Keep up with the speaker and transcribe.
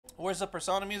Where's the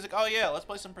Persona music? Oh yeah, let's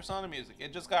play some Persona music.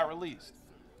 It just got released.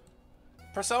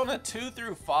 Persona 2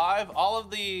 through 5, all of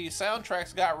the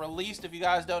soundtracks got released. If you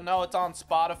guys don't know, it's on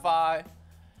Spotify.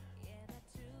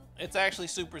 It's actually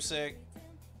super sick.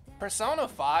 Persona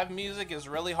 5 music is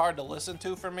really hard to listen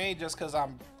to for me just because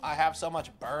I have so much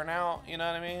burnout, you know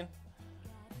what I mean?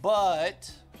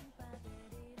 But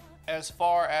as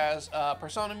far as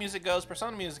Persona music goes,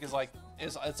 Persona music is like,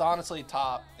 it's honestly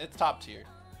top. It's top tier.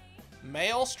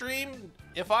 Mail stream,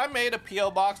 if I made a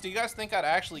P.O. box, do you guys think I'd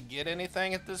actually get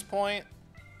anything at this point?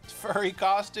 Furry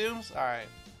costumes? Alright.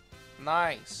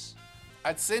 Nice.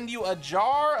 I'd send you a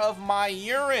jar of my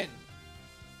urine.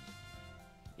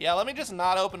 Yeah, let me just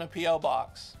not open a P.O.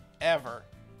 box. Ever.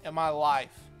 In my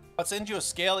life. I'd send you a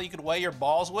scale that you could weigh your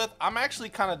balls with. I'm actually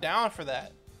kind of down for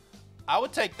that. I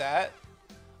would take that.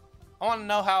 I want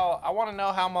to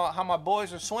know how my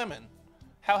boys are swimming.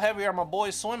 How heavy are my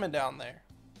boys swimming down there?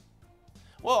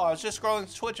 Well, I was just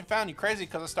scrolling Twitch and found you crazy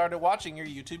because I started watching your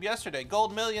YouTube yesterday.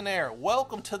 Gold Millionaire,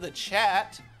 welcome to the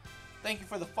chat. Thank you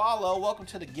for the follow. Welcome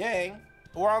to the gang.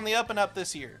 We're on the up and up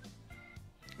this year,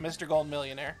 Mr. Gold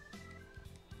Millionaire.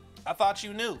 I thought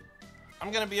you knew. I'm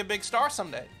going to be a big star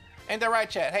someday. Ain't that right,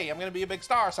 chat? Hey, I'm going to be a big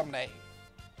star someday.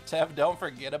 Tev, don't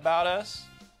forget about us.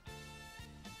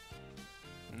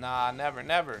 Nah, never,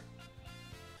 never.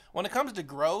 When it comes to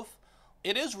growth,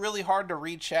 it is really hard to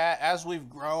read chat as we've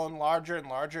grown larger and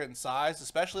larger in size,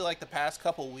 especially like the past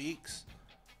couple weeks.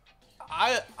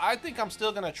 I think I'm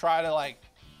still gonna try to like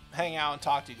hang out and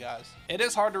talk to you guys. It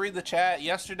is hard to read the chat.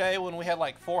 Yesterday when we had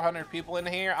like 400 people in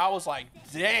here, I was like,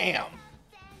 damn.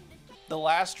 The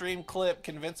last stream clip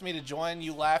convinced me to join.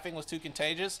 You laughing was too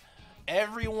contagious.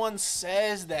 Everyone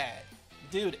says that.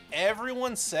 Dude,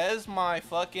 everyone says my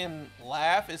fucking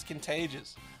laugh is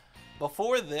contagious.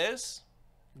 Before this,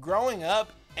 growing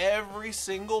up, every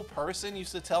single person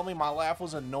used to tell me my laugh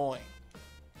was annoying.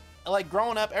 Like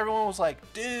growing up, everyone was like,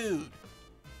 dude,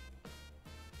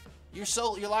 your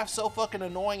laugh's so fucking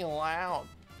annoying and loud.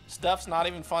 Stuff's not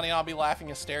even funny. I'll be laughing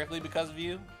hysterically because of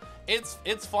you.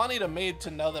 It's funny to me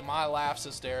to know that my laugh's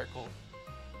hysterical.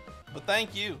 But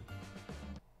thank you.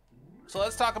 So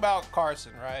let's talk about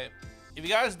Carson, right? If you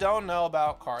guys don't know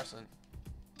about Carson,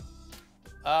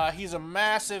 he's a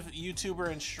massive YouTuber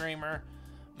and streamer.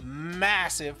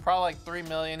 Massive, probably like 3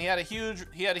 million. He had a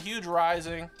huge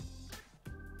rising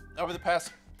over the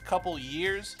past couple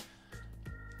years,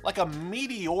 like a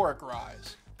meteoric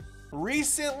rise.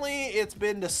 Recently, it's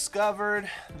been discovered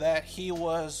that he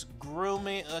was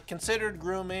considered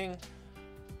grooming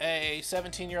a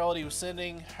 17-year-old. He was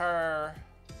sending her,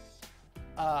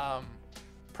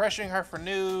 pressuring her for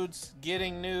nudes,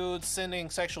 getting nudes,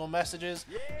 sending sexual messages.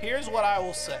 Here's what I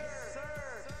will say.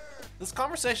 This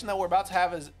conversation that we're about to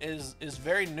have is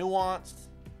very nuanced.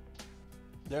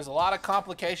 There's a lot of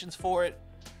complications for it,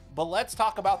 but let's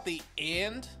talk about the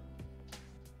end.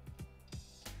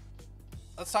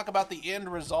 Let's talk about the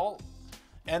end result,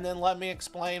 and then let me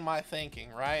explain my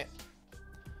thinking, right?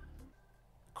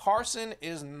 Carson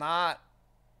is not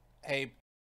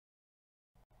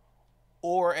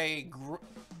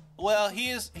well,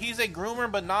 he's a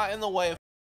groomer, but not in the way of,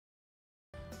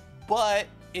 but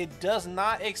it does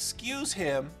not excuse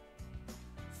him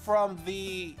from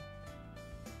the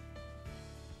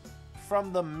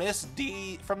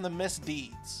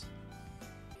misdeeds.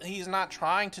 He's not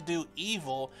trying to do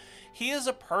evil. He is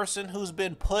a person who's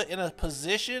been put in a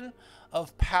position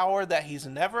of power that he's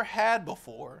never had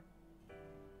before,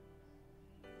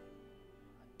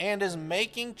 and is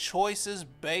making choices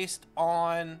based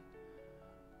on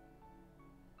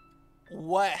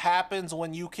what happens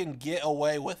when you can get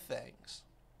away with things.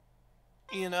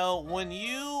 You know, when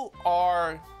you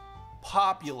are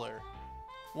popular,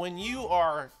 when you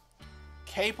are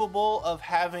capable of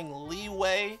having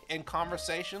leeway in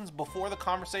conversations before the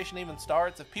conversation even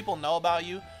starts, if people know about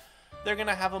you, they're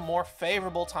gonna have a more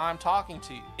favorable time talking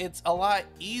to you. It's a lot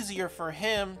easier for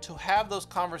him to have those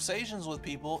conversations with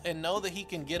people and know that he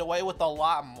can get away with a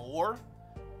lot more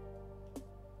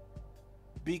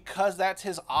because that's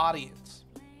his audience.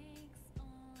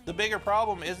 The bigger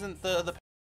problem isn't the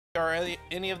or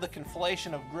any of the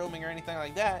conflation of grooming or anything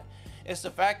like that. It's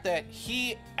the fact that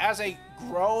he, as a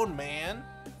grown man,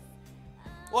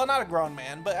 well, not a grown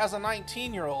man, but as a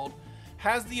 19-year-old,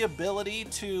 has the ability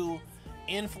to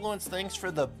influence things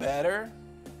for the better.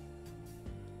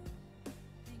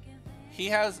 He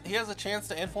has a chance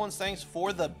to influence things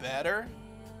for the better,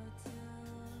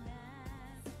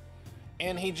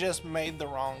 and he just made the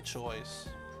wrong choice.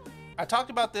 I talked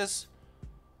about this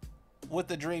with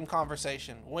the dream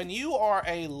conversation. When you are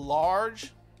a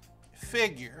large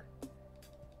figure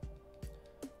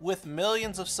with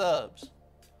millions of subs,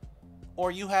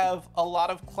 or you have a lot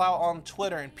of clout on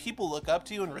Twitter and people look up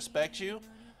to you and respect you,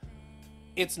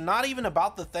 it's not even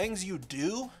about the things you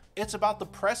do. It's about the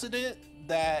precedent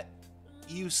that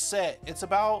you set. It's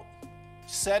about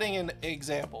setting an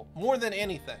example more than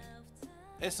anything.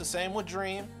 It's the same with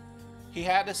Dream. He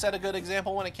had to set a good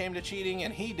example when it came to cheating,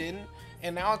 and he didn't.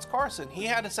 And now it's Carson. He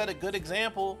had to set a good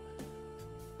example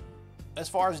as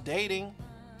far as dating,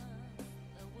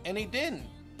 and he didn't.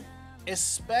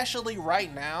 Especially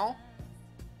right now,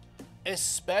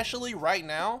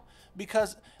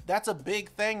 because that's a big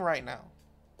thing right now.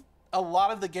 A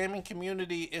lot of the gaming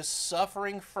community is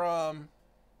suffering from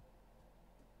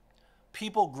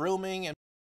people grooming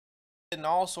and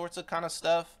all sorts of kind of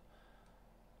stuff.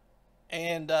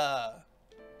 And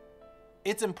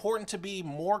it's important to be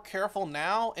more careful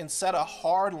now and set a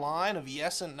hard line of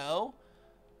yes and no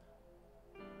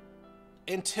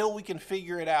until we can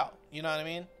figure it out. You know what I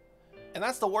mean? And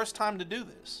that's the worst time to do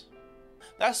this.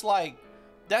 That's like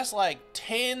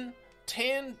 10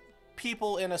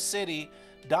 people in a city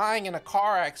dying in a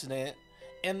car accident,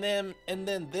 and then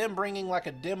them bringing like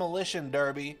a demolition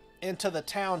derby into the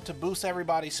town to boost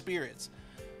everybody's spirits.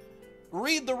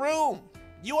 Read the room.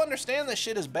 You understand this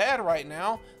shit is bad right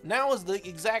now. Now is the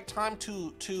exact time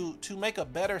to make a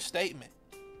better statement.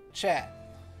 Chat.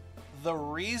 The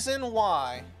reason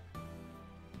why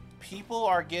people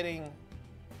are getting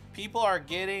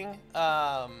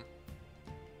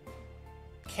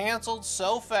canceled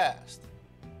so fast.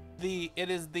 It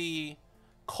is the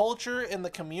culture and the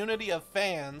community of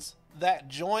fans that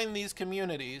join these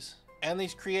communities and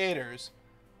these creators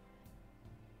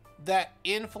that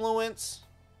influence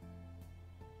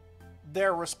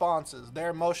their responses, their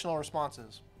emotional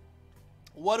responses.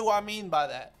 What do I mean by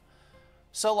that?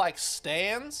 So like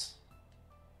stans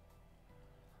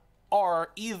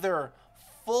are either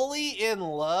fully in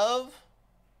love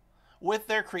with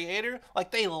their creator,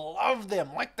 like they love them,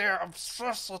 like they're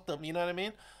obsessed with them, you know what I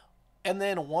mean? And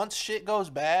then once shit goes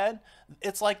bad,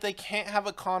 it's like they can't have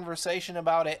a conversation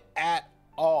about it at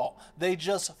all. They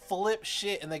just flip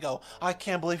shit and they go, I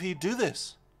can't believe he'd do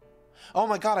this. Oh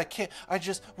my God,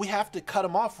 we have to cut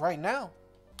him off right now.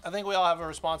 I think we all have a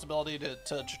responsibility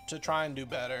to try and do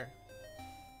better.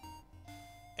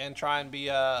 And try and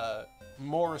be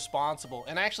more responsible.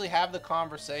 And actually have the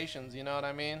conversations, you know what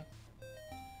I mean?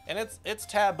 And it's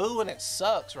taboo and it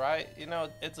sucks, right? You know,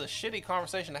 it's a shitty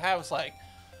conversation to have. It's like,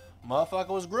 motherfucker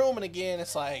was grooming again.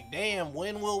 It's like, damn,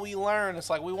 when will we learn? It's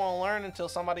like, we won't learn until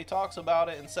somebody talks about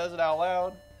it and says it out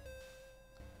loud.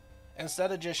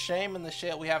 Instead of just shaming the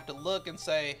shit, we have to look and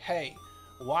say, hey,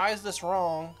 why is this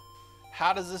wrong?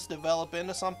 How does this develop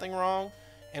into something wrong?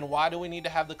 And why do we need to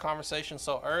have the conversation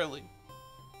so early?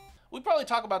 We probably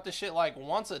talk about this shit like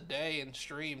once a day in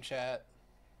stream chat.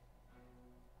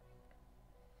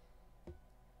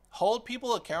 Hold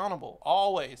people accountable,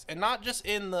 always. And not just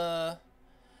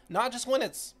when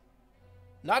it's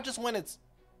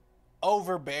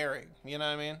overbearing, you know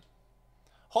what I mean?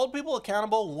 Hold people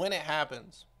accountable when it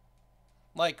happens.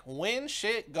 Like when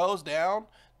shit goes down,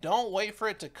 don't wait for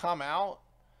it to come out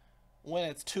when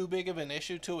it's too big of an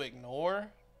issue to ignore.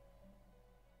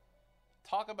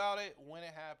 Talk about it when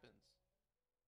it happens.